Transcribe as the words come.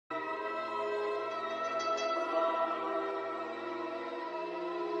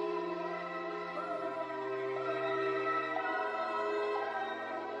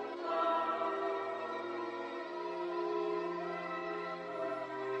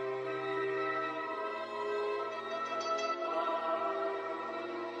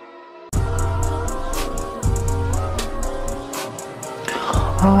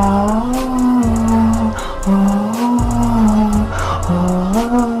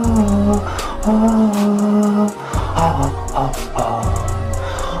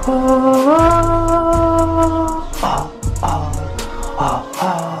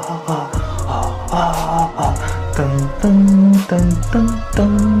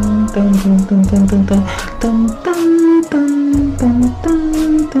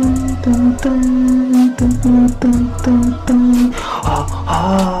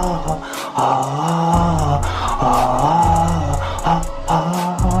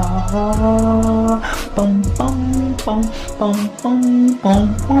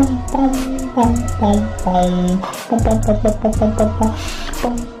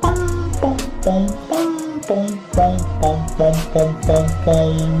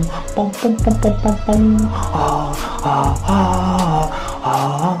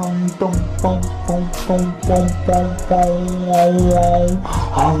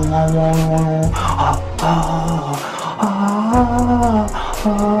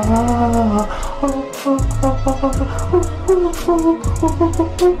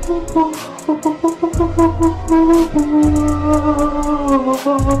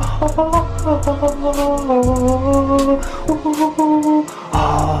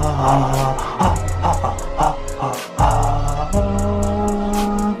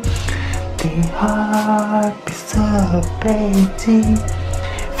The heart is so pretty,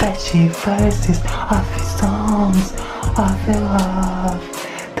 flashy verses of his songs of love.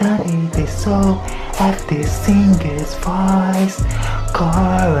 Dirty the soul of the singer's voice,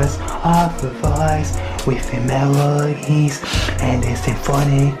 chorus of a voice with the melodies and the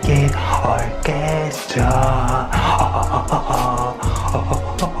symphonic orchestra.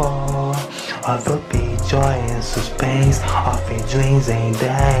 Of the beat, joy and suspense, of the dreams and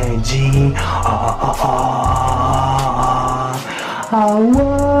energy. I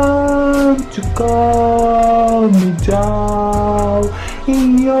want to calm me down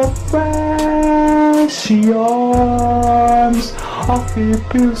in your fresh arms. I feel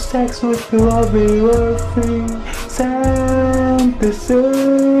pure sex with loving earthy sentences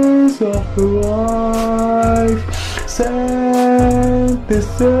of life. Sentences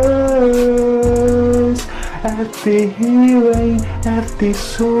of the healing of the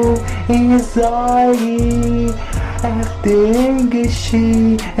soul, anxiety of the anguish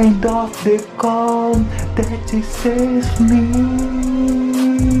and of the calm that it saves me.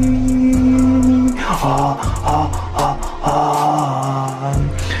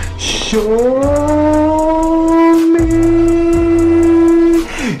 Show me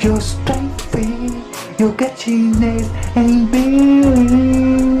your strength, your catchiness, and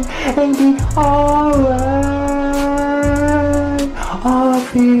believe and be alright. I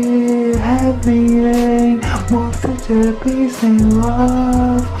feel heavy and more future peace and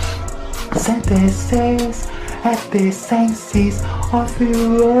love. Sentences at the senses of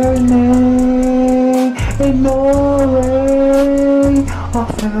your learning and no way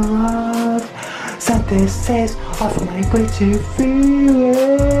of your love. Sentences of my greater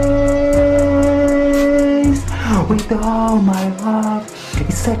feelings with all my love.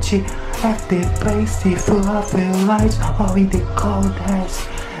 It's such a active place full of your lights, or in the coldest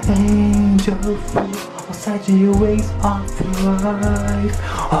angel full of such your ways of your life.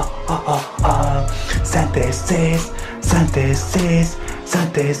 Sentences, sentences,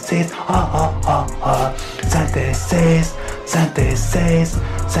 sentences, sentences, sentences, sentences,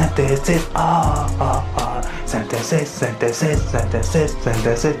 sentences, sentences, sentences, sentences, sentences, sentences,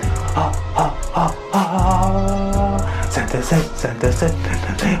 sentences.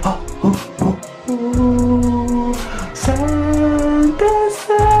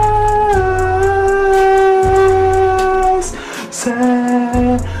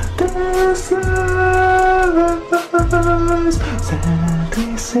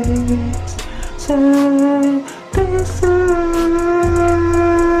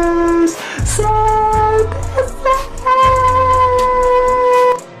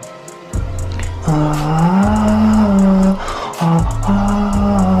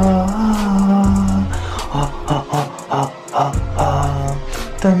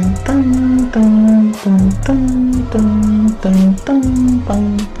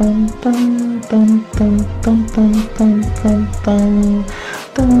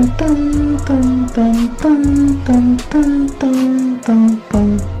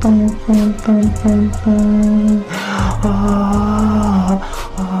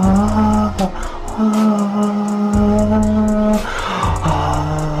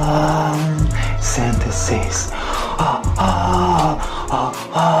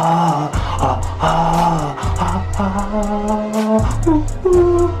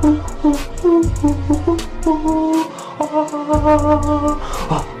 Bum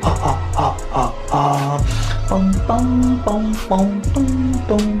bum bum bum bum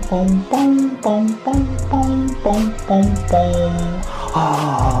bum bum bum bum bum bum bum bum bum.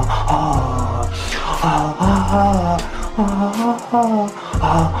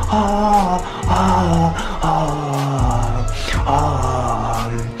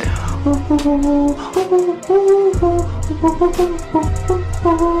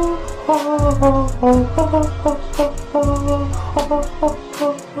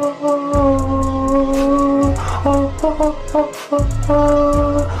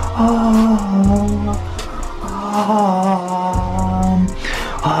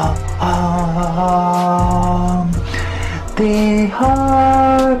 The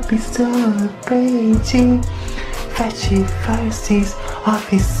harp is celebrating fetchy verses of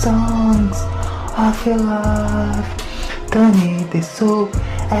his songs of your love. Turning the soul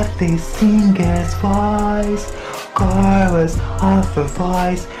at the singer's voice, chorus of a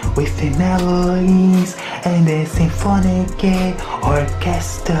voice with the melodies and the symphonic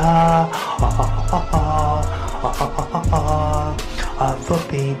orchestra of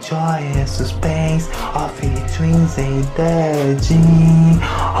the joy and suspense of the dreams and the dream.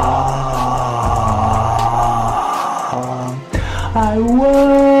 I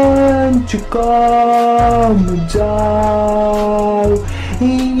want to come down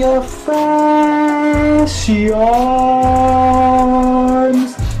in your fresh arms.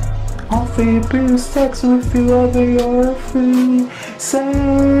 Of a pure sex with you of your free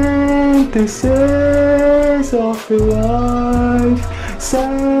sentences of your life.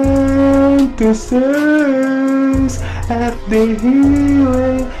 Sentences of the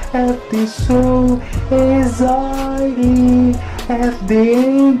healing of the soul, anxiety of the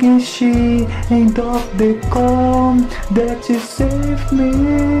anguish and of the calm that you saved me.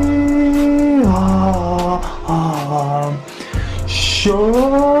 Show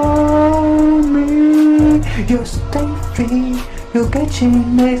me your strength, your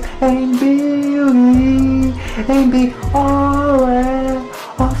catchiness and beauty, and be aware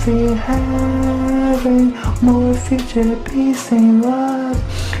of it having more future peace and love.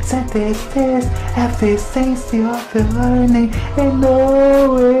 Sentences have the sense of your learning and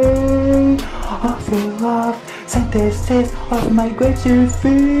knowing of your love. Sentences of my greater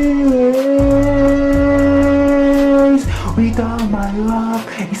feelings. With all my love,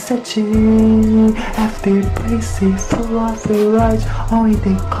 it's such a after praise full of the light, only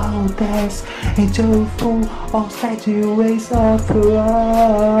they call that and joyful all ways of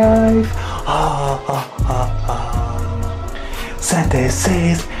life.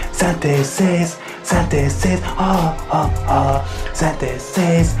 Sentences, sentences, sentences,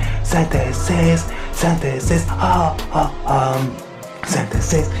 sentences, sentences, sentences, sentences,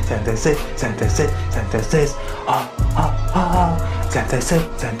 sentences, sentences,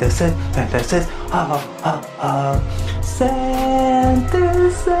 sentences, sentences, sentences, sentences,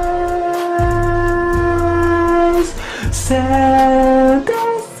 sentences,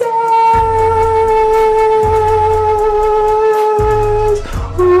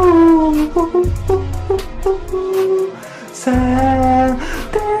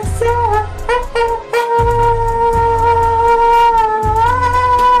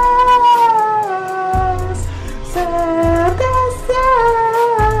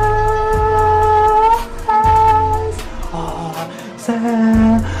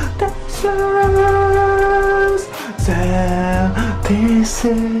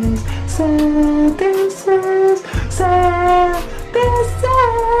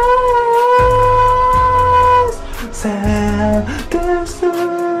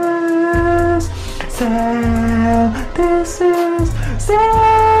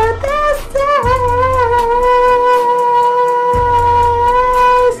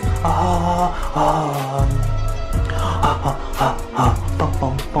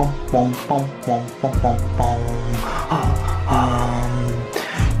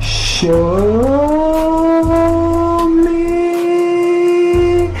 Show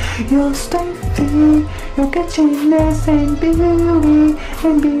me your strength, your catchiness and beauty,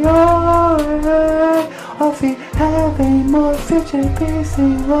 and be aware of it having more future peace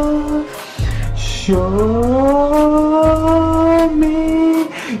and love. Show me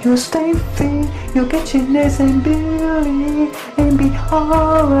your strength, your catchiness and beauty, and be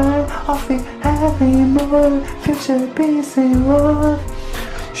aware of it having more future peace and love.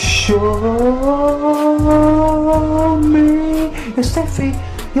 Show me your strength,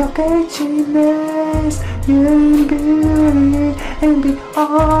 your catchiness, you in beauty and be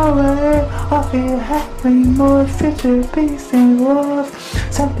always of it having more future peace and love.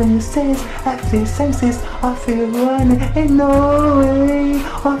 Sentences after senses, I feel running in no way,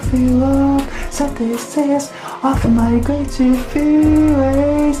 I feel love. Sentences of my greater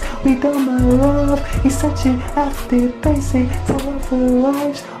feelings, with all my love, it's such an after basic for our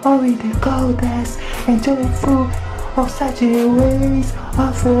lives, all in the coldest and joyful of such a ways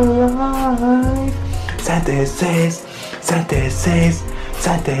of life. Sentences, sentences,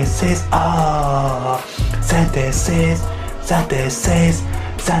 sentences, ah, sentences, sentences,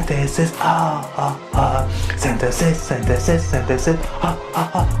 sentences, ah, sentences, sentences, sentences, ah.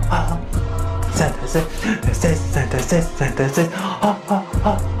 Sentences, sentences, sentences, sentences,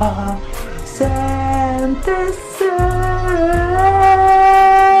 sentences,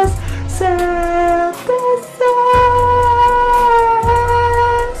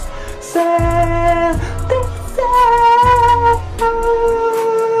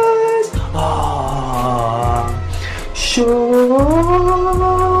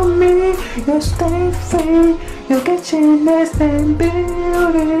 show me your stay free, your catchiness and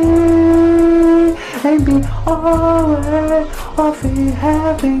beauty, and be always of it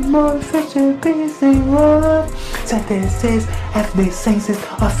having more future peace and love. Sentences have the senses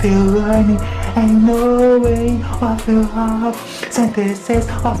of your learning and knowing of your love. Sentences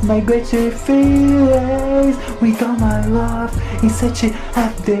of my greater feelings, with all my love, in such a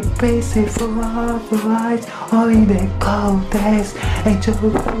have the basic full of light, all in the coldest and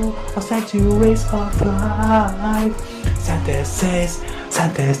joyful of such a ways of life. Sentences,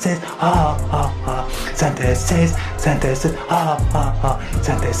 sentences, sentences, sentences, sentences, sentences, sentences,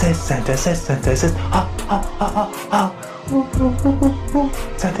 sentences, sentences, sentences,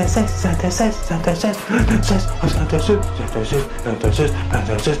 sentences, sentences,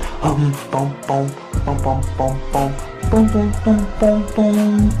 sentences, bum bum bum bum bum bum bum bum bum bum bum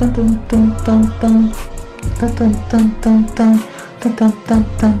dun dun dun dun dun dun dun dun dun dun dun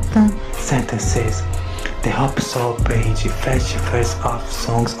dun dun. Sentences, the hop soul page, fresh verse of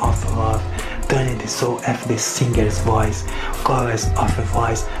songs of love, turning the soul of the singer's voice, chorus of a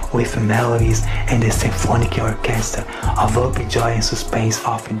voice with melodies and the symphonic orchestra of open joy and suspense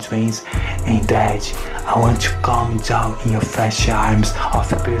of dreams and dread. I want to calm down in your fresh arms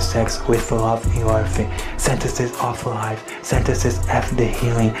of pure sex with love in your feet. Sentences of life, sentences of the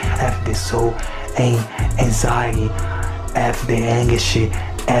healing of the soul and anxiety, of the anguish,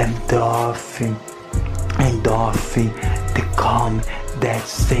 of the offering, and of the calm that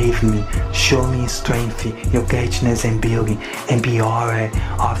save me. Show me strength, your greatness and beauty, and be alright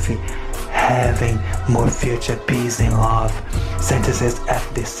of having more future peace and love. Sentences of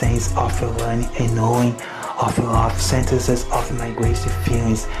the sense of learning and knowing of love. Sentences of my greatest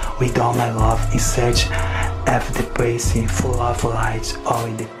feelings, with all my love in search of the praise full of light, all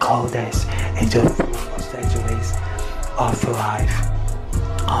in the coldest and joyful of such ways of life.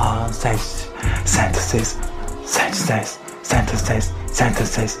 Sentences, sentences, sentences,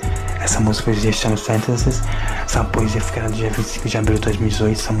 sentences. Essa música hoje chama Sentences. Essa poesia ficará no dia 25 de abril de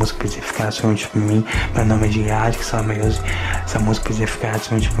 2018. Essa música poesia ficará somente por mim. Meu nome é Gilead, que sou ameioso. Essa música poesia ficará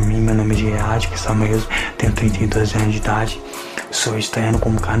somente por mim. Meu nome é Gilead, que sou ameioso. Tenho 32 anos de idade. Sou vegetariano,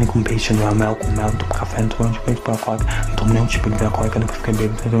 como carne, com peixe, não é mel, com mel, não tomo café, não tomo nenhum tipo de alcoólica, não tomo nenhum tipo de bebida alcoólica, nunca fiquei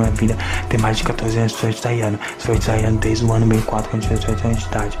bêbado toda a minha vida. Tenho mais de 14 anos, sou vegetariano. Sou vegetariano desde o ano 2004, quando tinha 18 anos de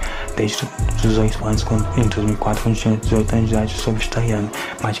idade. Desde os 18 anos, em 2004, quando tinha 18 anos de idade, eu sou vegetariano.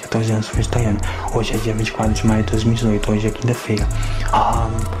 Mais de 14 anos, sou vegetariano. Hoje é dia 24 de maio de 2018, hoje é quinta-feira.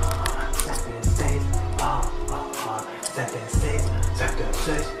 Sentences,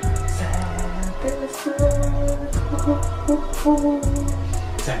 sentences, sentences,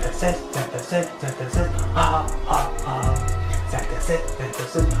 sentences, sentences,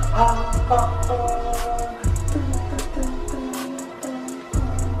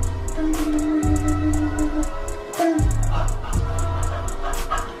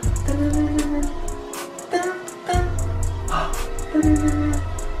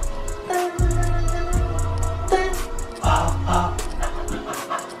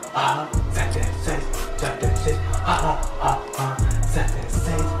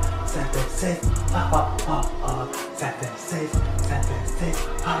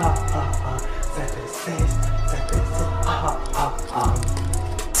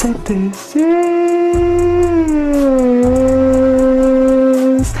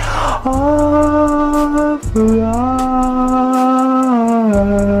 sentences of life,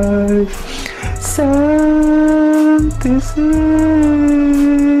 sentences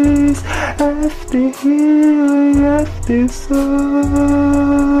of the healing of the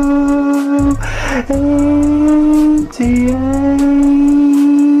soul. anxiety,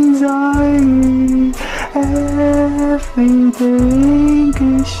 everything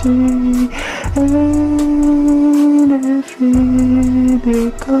is she, and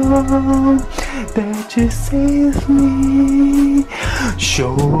everything come that you save me.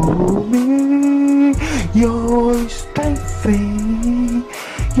 Show me your strength,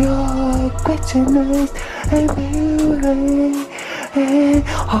 your greatness and beauty, and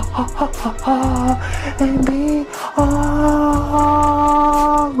and be alright,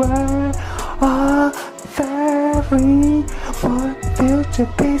 very for future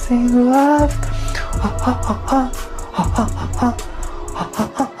peace and love.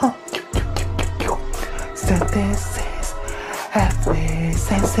 Sentences, every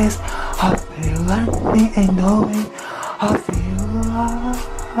senses of the learning and knowing of you love.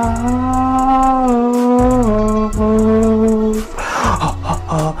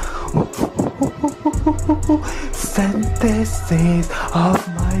 Sentences of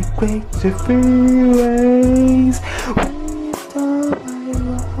my greater feelings, wisdom my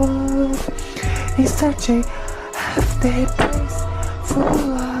love, in searching after place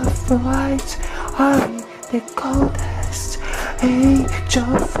full of light, are the coldest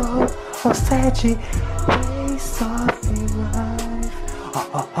angel full of saggy ways of life.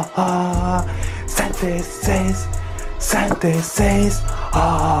 Sentences, sentences,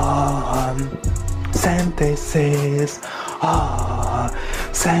 sentences,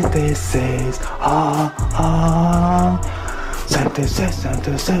 sentences, sentences,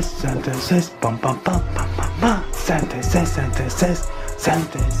 sentences, sentences, bum bum bum bum bum bum. Sentences, sentences,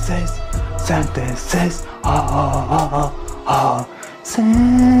 sentences, sentences,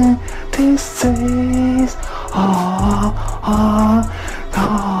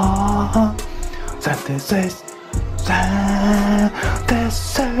 sentences, sentences,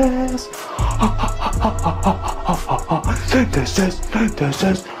 sentences,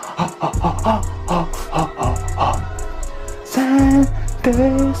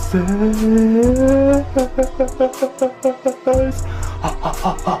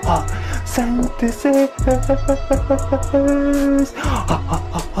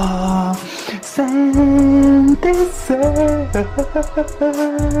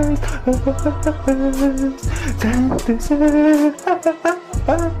 sentences, sentences,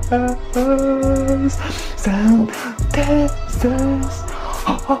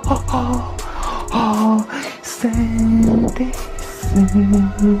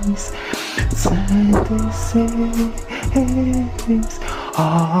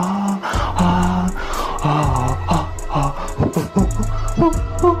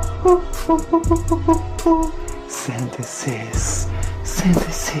 synthesis,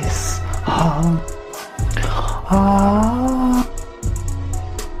 synthesis,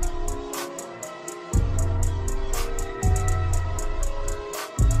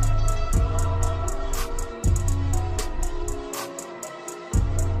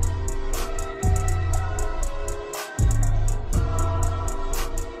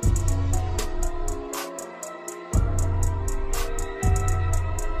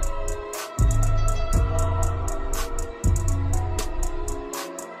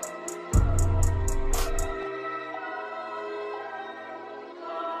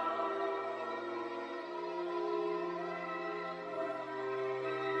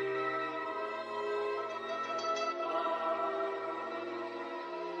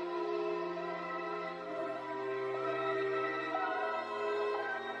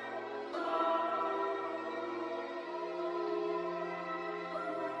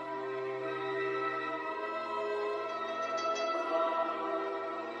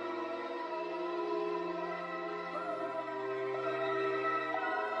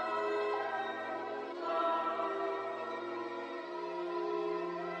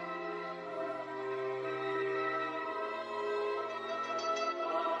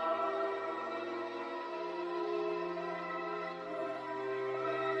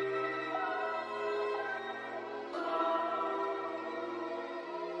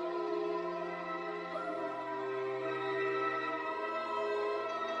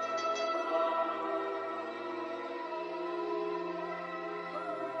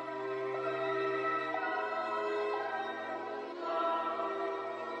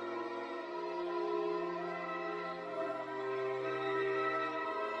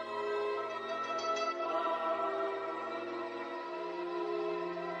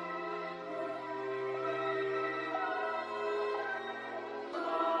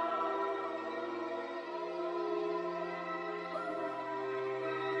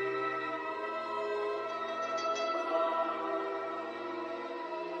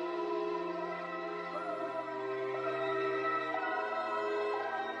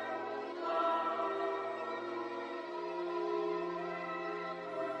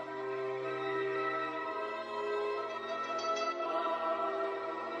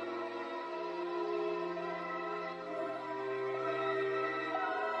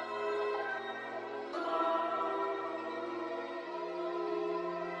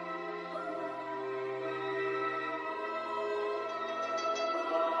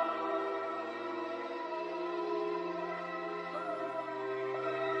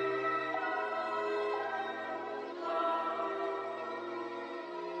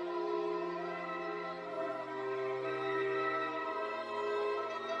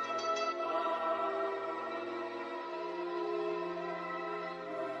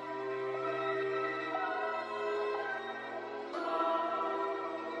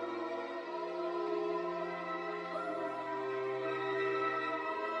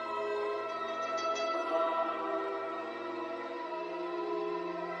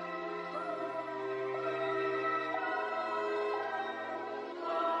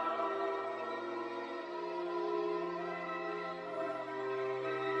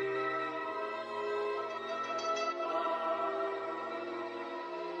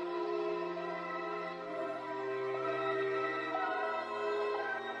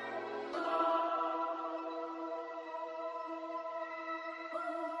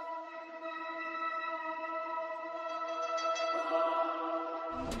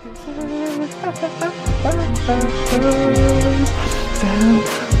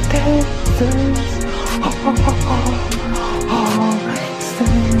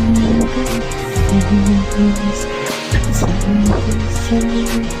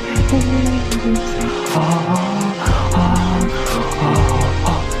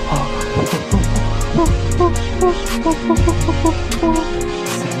 Sentences.